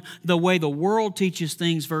on the way the world teaches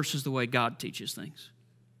things versus the way God teaches things.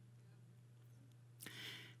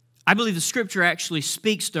 I believe the Scripture actually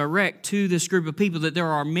speaks direct to this group of people, that there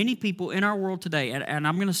are many people in our world today, and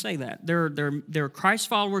I'm going to say that, there are Christ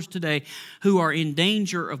followers today who are in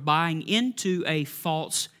danger of buying into a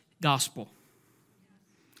false gospel.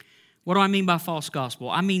 What do I mean by false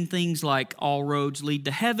gospel? I mean things like all roads lead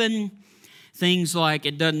to heaven, things like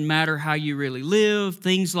it doesn't matter how you really live,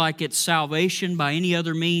 things like it's salvation by any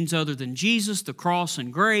other means other than Jesus, the cross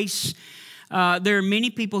and grace. There are many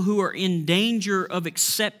people who are in danger of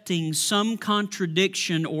accepting some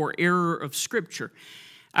contradiction or error of Scripture.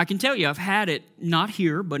 I can tell you, I've had it, not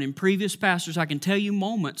here, but in previous pastors, I can tell you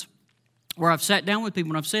moments where I've sat down with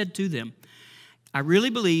people and I've said to them, I really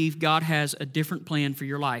believe God has a different plan for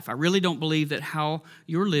your life. I really don't believe that how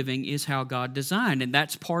you're living is how God designed. And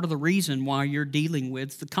that's part of the reason why you're dealing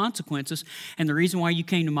with the consequences and the reason why you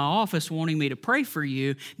came to my office wanting me to pray for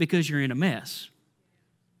you, because you're in a mess.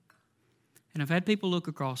 And I've had people look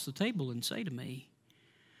across the table and say to me,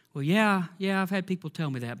 well, yeah, I've had people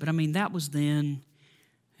tell me that. But I mean, that was then,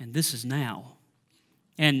 and this is now.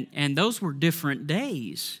 And those were different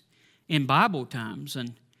days in Bible times.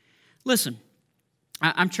 And listen,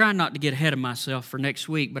 I'm trying not to get ahead of myself for next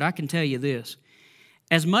week, but I can tell you this.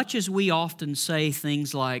 As much as we often say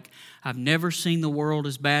things like, I've never seen the world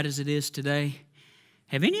as bad as it is today,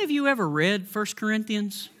 have any of you ever read 1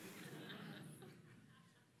 Corinthians?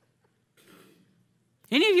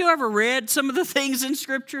 Any of you ever read some of the things in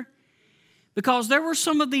Scripture? Because there were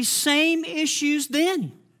some of these same issues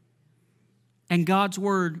then, and God's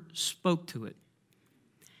Word spoke to it.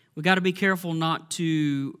 We've got to be careful not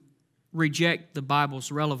to reject the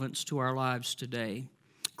Bible's relevance to our lives today.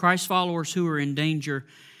 Christ followers who are in danger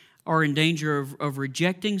of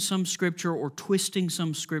rejecting some Scripture or twisting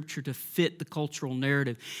some Scripture to fit the cultural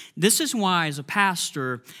narrative. This is why, as a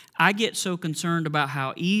pastor, I get so concerned about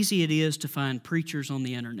how easy it is to find preachers on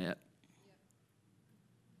the internet.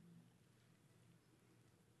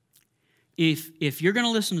 If you're going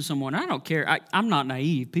to listen to someone, I don't care. I'm not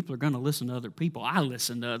naive. People are going to listen to other people. I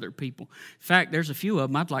listen to other people. In fact, there's a few of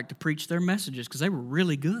them I'd like to preach their messages because they were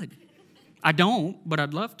really good. I don't, but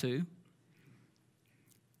I'd love to.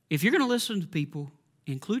 If you're going to listen to people,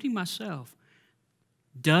 including myself,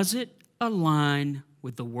 does it align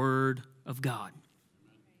with the Word of God?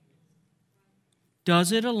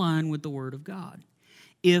 Does it align with the Word of God?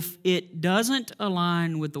 If it doesn't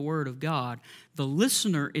align with the Word of God, the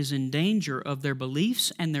listener is in danger of their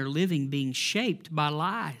beliefs and their living being shaped by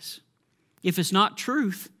lies. If it's not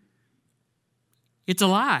truth, it's a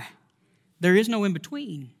lie. There is no in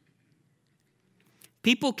between.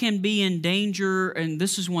 People can be in danger, and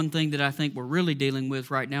this is one thing that I think we're really dealing with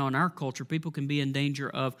right now in our culture. People can be in danger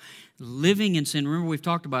of living in sin. Remember, we've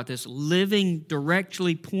talked about this, living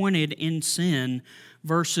directly pointed in sin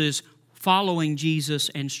versus following Jesus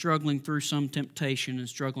and struggling through some temptation and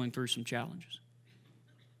struggling through some challenges.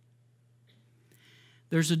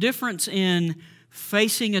 There's a difference in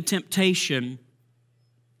facing a temptation,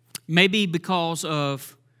 maybe because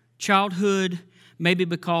of childhood, maybe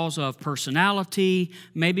because of personality,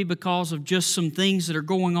 maybe because of just some things that are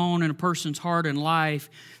going on in a person's heart and life.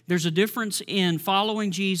 There's a difference in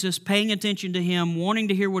following Jesus, paying attention to Him, wanting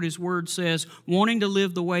to hear what His Word says, wanting to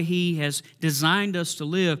live the way He has designed us to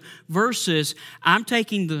live, versus I'm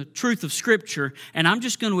taking the truth of Scripture and I'm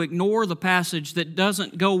just going to ignore the passage that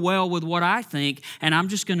doesn't go well with what I think, and I'm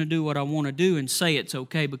just going to do what I want to do and say it's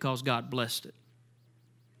okay because God blessed it.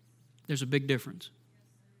 There's a big difference.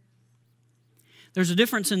 There's a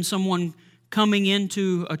difference in someone coming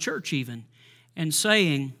into a church even and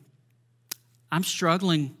saying, I'm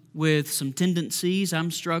struggling with some tendencies,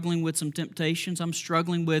 I'm struggling with some temptations, I'm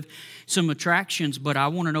struggling with some attractions, but I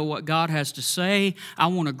want to know what God has to say. I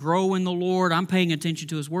want to grow in the Lord. I'm paying attention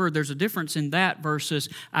to His Word. There's a difference in that versus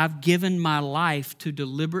I've given my life to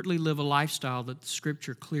deliberately live a lifestyle that the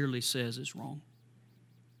Scripture clearly says is wrong.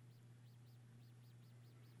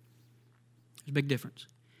 There's a big difference.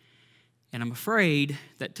 And I'm afraid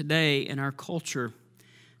that today in our culture,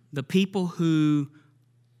 the people who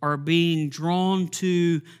are being drawn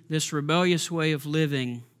to this rebellious way of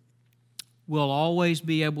living will always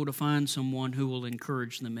be able to find someone who will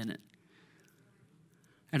encourage them in it.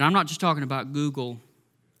 And I'm not just talking about Google.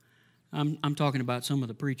 I'm talking about some of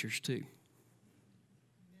the preachers too.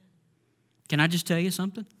 Can I just tell you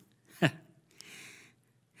something?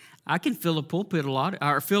 I can fill a pulpit a lot,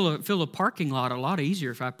 or fill a parking lot a lot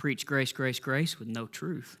easier if I preach grace, grace, grace with no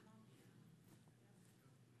truth.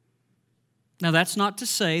 Now, that's not to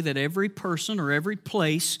say that every person or every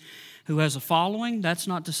place who has a following, that's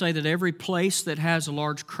not to say that every place that has a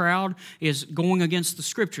large crowd is going against the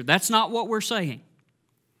Scripture. That's not what we're saying.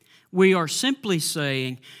 We are simply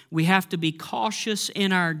saying we have to be cautious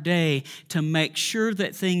in our day to make sure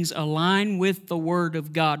that things align with the Word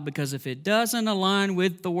of God, because if it doesn't align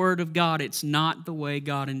with the Word of God, it's not the way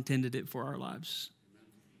God intended it for our lives.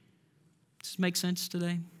 Does this make sense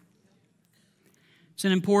today? It's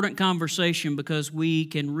an important conversation because we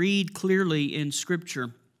can read clearly in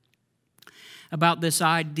Scripture about this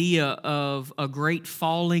idea of a great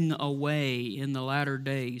falling away in the latter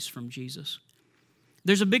days from Jesus.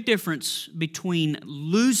 There's a big difference between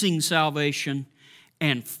losing salvation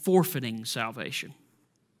and forfeiting salvation.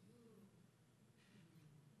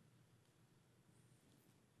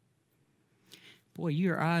 Boy,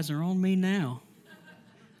 your eyes are on me now.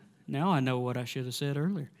 Now I know what I should have said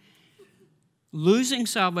earlier. Losing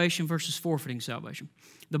salvation versus forfeiting salvation.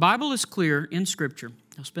 The Bible is clear in Scripture.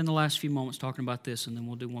 I'll spend the last few moments talking about this, and then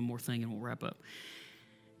we'll do one more thing and we'll wrap up.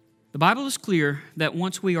 The Bible is clear that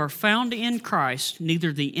once we are found in Christ,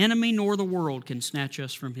 neither the enemy nor the world can snatch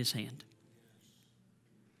us from His hand.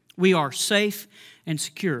 We are safe and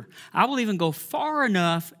secure. I will even go far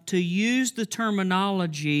enough to use the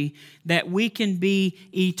terminology that we can be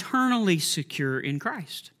eternally secure in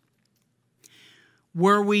Christ.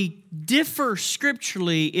 Where we differ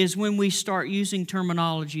scripturally is when we start using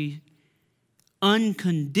terminology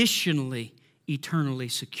unconditionally, eternally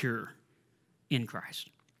secure in Christ.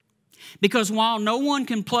 Because while no one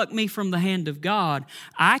can pluck me from the hand of God,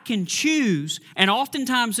 I can choose, and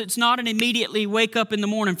oftentimes it's not an immediately wake up in the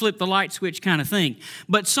morning, flip the light switch kind of thing.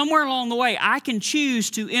 But somewhere along the way, I can choose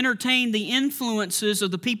to entertain the influences of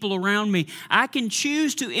the people around me. I can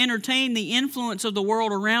choose to entertain the influence of the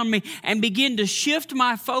world around me and begin to shift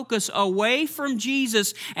my focus away from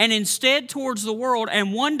Jesus and instead towards the world,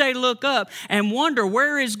 and one day look up and wonder,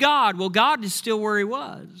 where is God? Well, God is still where He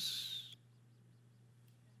was.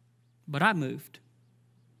 But I moved.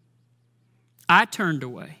 I turned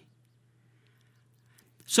away.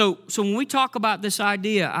 So when we talk about this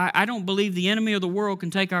idea, I don't believe the enemy of the world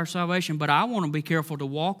can take our salvation, but I want to be careful to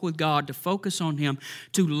walk with God, to focus on Him,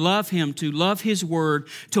 to love His Word,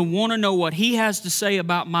 to want to know what He has to say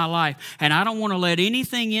about my life. And I don't want to let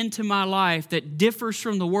anything into my life that differs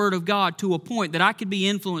from the Word of God to a point that I could be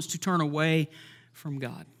influenced to turn away from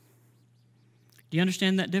God. Do you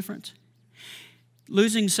understand that difference?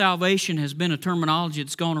 Losing salvation has been a terminology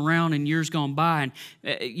that's gone around in years gone by.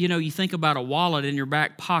 And, you think about a wallet in your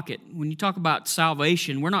back pocket. When you talk about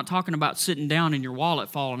salvation, we're not talking about sitting down and your wallet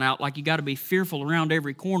falling out like you got to be fearful around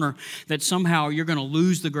every corner that somehow you're going to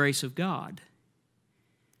lose the grace of God.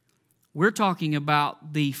 We're talking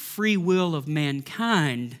about the free will of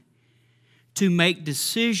mankind to make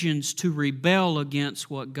decisions to rebel against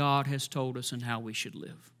what God has told us and how we should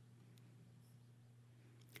live.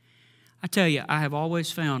 I tell you, I have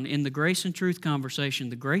always found in the grace and truth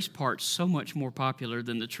conversation, the grace part's so much more popular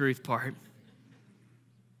than the truth part.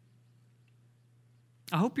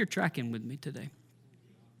 I hope you're tracking with me today.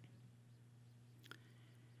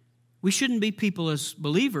 We shouldn't be people as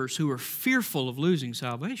believers who are fearful of losing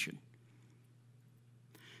salvation.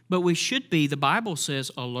 But we should be, the Bible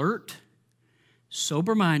says, alert,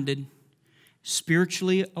 sober-minded,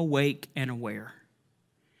 spiritually awake and aware.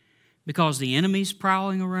 Because the enemy's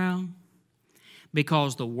prowling around,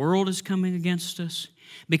 because the world is coming against us,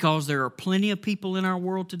 because there are plenty of people in our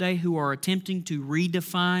world today who are attempting to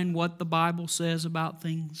redefine what the Bible says about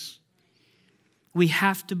things. We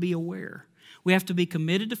have to be aware. We have to be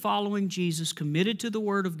committed to following Jesus, committed to the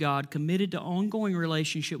Word of God, committed to ongoing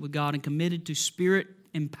relationship with God, and committed to spirit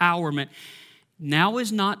empowerment. Now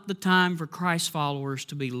is not the time for Christ followers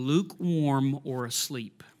to be lukewarm or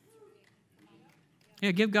asleep.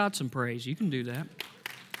 Yeah, give God some praise. You can do that.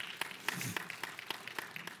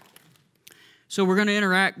 So we're going to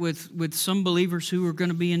interact with some believers who are going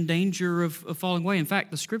to be in danger of falling away. In fact,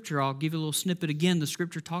 the Scripture, I'll give you a little snippet again. The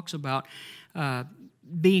Scripture talks about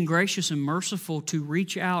being gracious and merciful to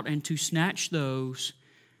reach out and to snatch those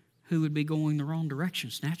who would be going the wrong direction,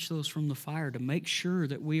 snatch those from the fire, to make sure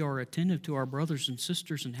that we are attentive to our brothers and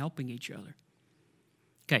sisters and helping each other.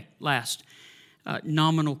 Okay, last.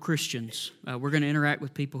 Nominal Christians. We're going to interact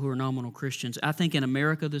with people who are nominal Christians. I think in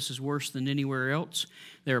America this is worse than anywhere else.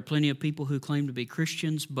 There are plenty of people who claim to be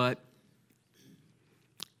Christians, but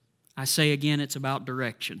I say again, it's about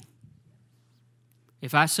direction.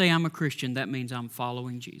 If I say I'm a Christian, that means I'm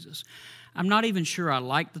following Jesus. I'm not even sure I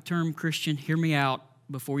like the term Christian. Hear me out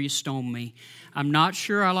before you stone me. I'm not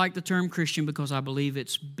sure I like the term Christian because I believe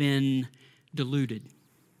it's been diluted.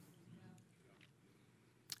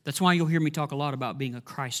 That's why you'll hear me talk a lot about being a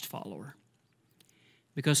Christ follower.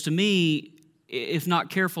 Because to me, if not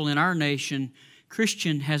careful in our nation,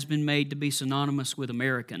 Christian has been made to be synonymous with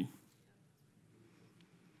American.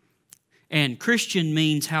 And Christian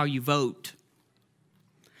means how you vote.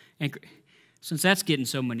 And since that's getting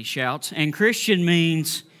so many shouts, and Christian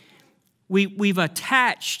means we've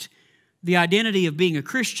attached the identity of being a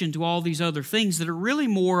Christian to all these other things that are really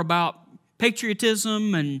more about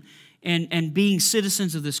patriotism and being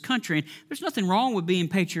citizens of this country. And there's nothing wrong with being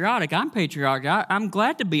patriotic. I'm patriotic. I'm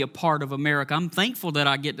glad to be a part of America. I'm thankful that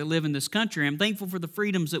I get to live in this country. I'm thankful for the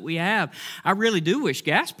freedoms that we have. I really do wish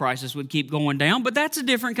gas prices would keep going down, but that's a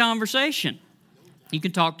different conversation. You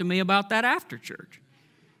can talk to me about that after church.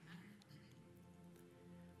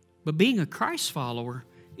 But being a Christ follower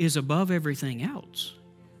is above everything else.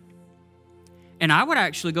 And I would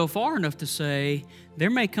actually go far enough to say there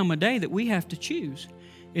may come a day that we have to choose.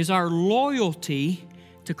 Is our loyalty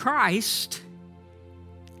to Christ,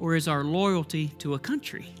 or is our loyalty to a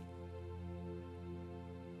country?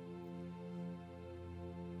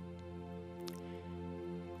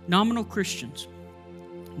 Nominal Christians.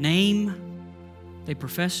 They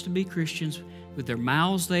profess to be Christians. With their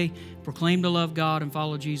mouths, they proclaim to love God and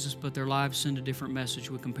follow Jesus, but their lives send a different message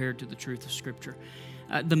when compared to the truth of Scripture.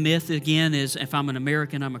 The myth, again, is if I'm an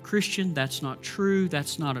American, I'm a Christian. That's not true.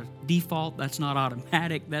 That's not a default. That's not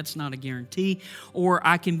automatic. That's not a guarantee. Or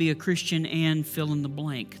I can be a Christian and fill in the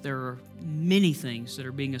blank. There are many things that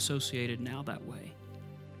are being associated now that way.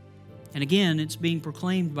 And again, it's being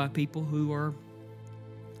proclaimed by people who are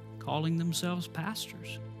calling themselves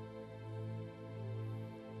pastors.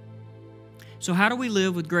 So how do we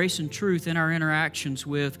live with grace and truth in our interactions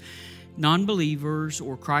with non-believers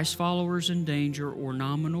or Christ followers in danger or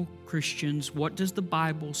nominal Christians? What does the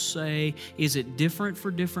Bible say? Is it different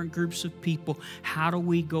for different groups of people? How do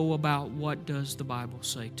we go about what does the Bible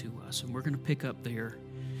say to us? And we're going to pick up there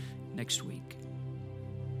next week.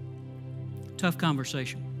 Tough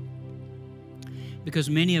conversation.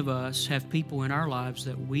 Because many of us have people in our lives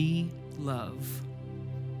that we love,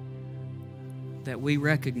 that we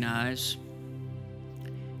recognize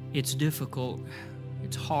it's difficult.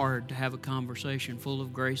 It's hard to have a conversation full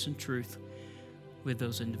of grace and truth with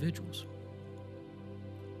those individuals.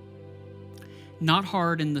 Not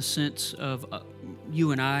hard in the sense of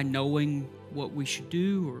you and I knowing what we should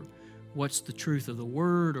do or what's the truth of the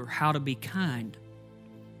word or how to be kind,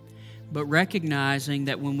 but recognizing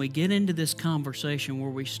that when we get into this conversation where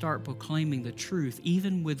we start proclaiming the truth,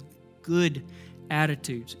 even with good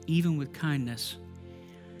attitudes, even with kindness,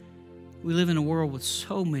 we live in a world with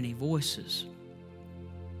so many voices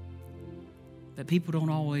that people don't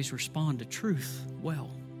always respond to truth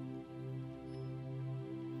well.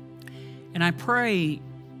 And I pray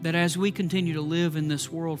that as we continue to live in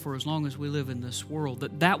this world for as long as we live in this world,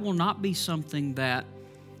 that will not be something that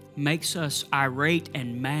makes us irate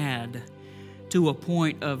and mad to a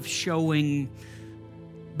point of showing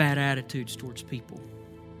bad attitudes towards people.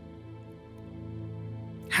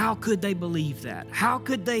 How could they believe that? How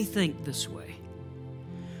could they think this way?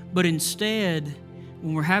 But instead,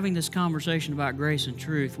 when we're having this conversation about grace and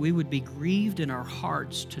truth, we would be grieved in our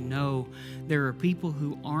hearts to know there are people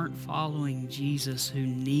who aren't following Jesus who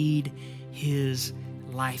need His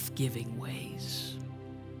life-giving ways.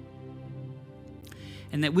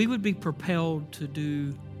 And that we would be propelled to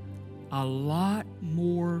do a lot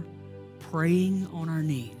more praying on our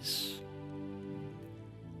knees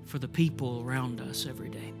for the people around us every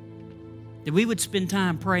day. That we would spend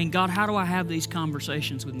time praying, God, how do I have these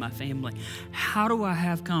conversations with my family? How do I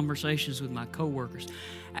have conversations with my coworkers?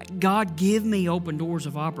 God, give me open doors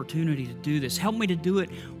of opportunity to do this. Help me to do it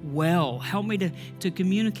well. Help me to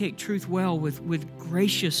communicate truth well with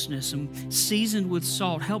graciousness and seasoned with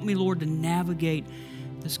salt. Help me, Lord, to navigate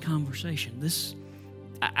this conversation.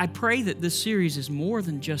 I pray that this series is more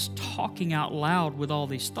than just talking out loud with all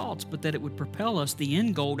these thoughts, but that it would propel us the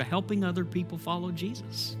end goal to helping other people follow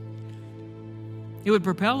Jesus. It would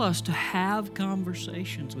propel us to have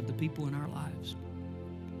conversations with the people in our lives.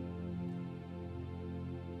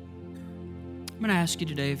 I'm going to ask you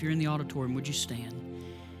today, if you're in the auditorium, would you stand?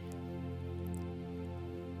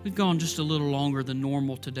 We've gone just a little longer than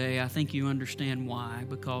normal today. I think you understand why,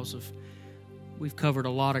 because we've covered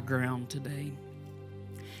a lot of ground today.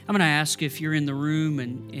 I'm going to ask if you're in the room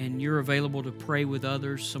and you're available to pray with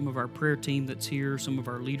others, some of our prayer team that's here, some of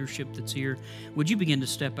our leadership that's here, would you begin to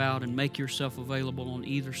step out and make yourself available on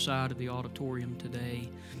either side of the auditorium today?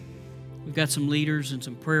 We've got some leaders and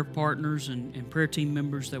some prayer partners and prayer team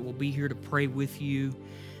members that will be here to pray with you.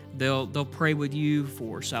 They'll pray with you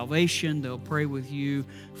for salvation. They'll pray with you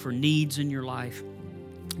for needs in your life.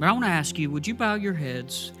 But I want to ask you, would you bow your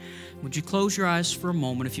heads? Would you close your eyes for a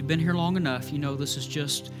moment? If you've been here long enough, you know this is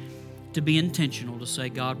just to be intentional, to say,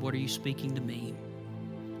 God, what are you speaking to me?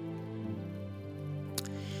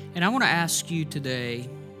 And I want to ask you today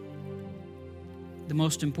the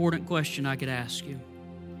most important question I could ask you.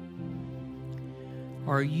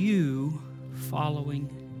 Are you following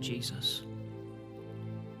Jesus?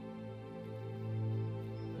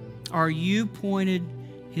 Are you pointed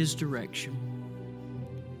His direction?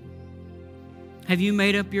 Have you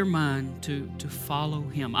made up your mind to follow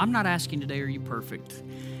Him? I'm not asking today, are you perfect?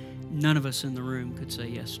 None of us in the room could say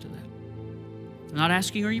yes to that. I'm not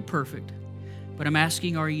asking, are you perfect? But I'm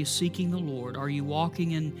asking, are you seeking the Lord? Are you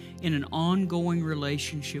walking in an ongoing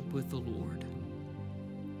relationship with the Lord?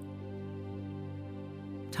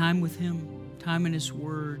 Time with Him, time in His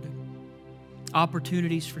Word,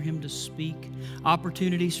 opportunities for Him to speak,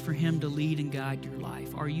 opportunities for Him to lead and guide your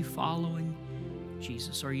life. Are you following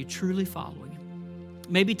Jesus? Are you truly following Him?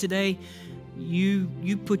 Maybe today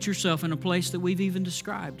you put yourself in a place that we've even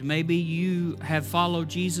described. Maybe you have followed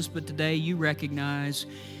Jesus, but today you recognize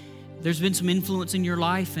there's been some influence in your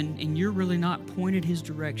life and you're really not pointed His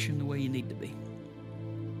direction the way you need to be.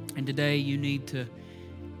 And today you need to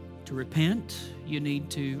repent. You need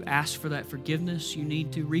to ask for that forgiveness. You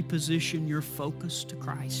need to reposition your focus to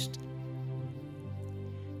Christ.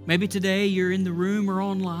 Maybe today you're in the room or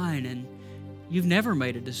online and you've never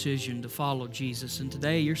made a decision to follow Jesus. And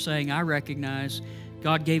today you're saying, I recognize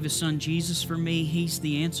God gave His Son Jesus for me. He's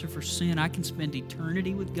the answer for sin. I can spend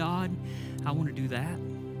eternity with God. I want to do that.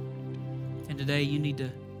 And today you need to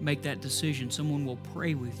make that decision. Someone will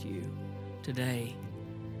pray with you today.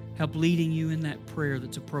 Help leading you in that prayer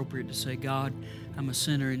that's appropriate to say, God, I'm a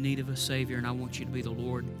sinner in need of a Savior, and I want you to be the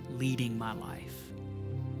Lord leading my life.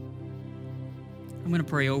 I'm going to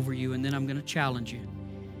pray over you, and then I'm going to challenge you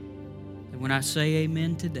that when I say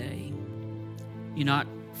amen today, you not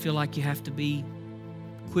feel like you have to be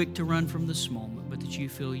quick to run from this moment, but that you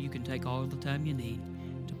feel you can take all the time you need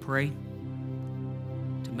to pray,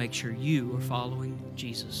 to make sure you are following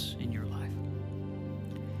Jesus in your life.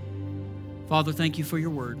 Father, thank you for your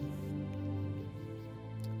word.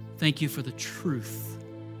 Thank you for the truth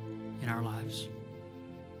in our lives.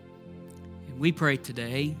 And we pray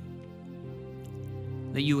today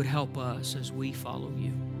that you would help us as we follow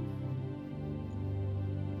you.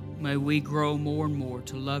 May we grow more and more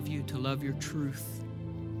to love you, to love your truth.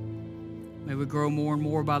 May we grow more and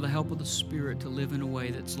more by the help of the Spirit to live in a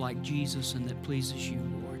way that's like Jesus and that pleases you,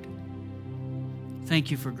 Lord.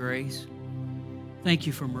 Thank you for grace. Thank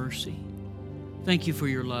you for mercy. Thank you for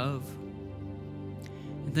your love.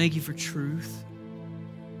 And thank you for truth.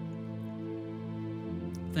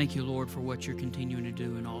 Thank you, Lord, for what you're continuing to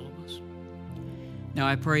do in all of us. Now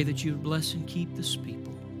I pray that you would bless and keep this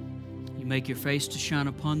people. You make your face to shine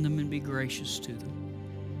upon them and be gracious to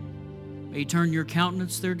them. May you turn your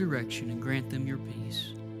countenance their direction and grant them your peace.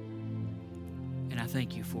 And I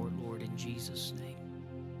thank you for it, Lord, in Jesus' name.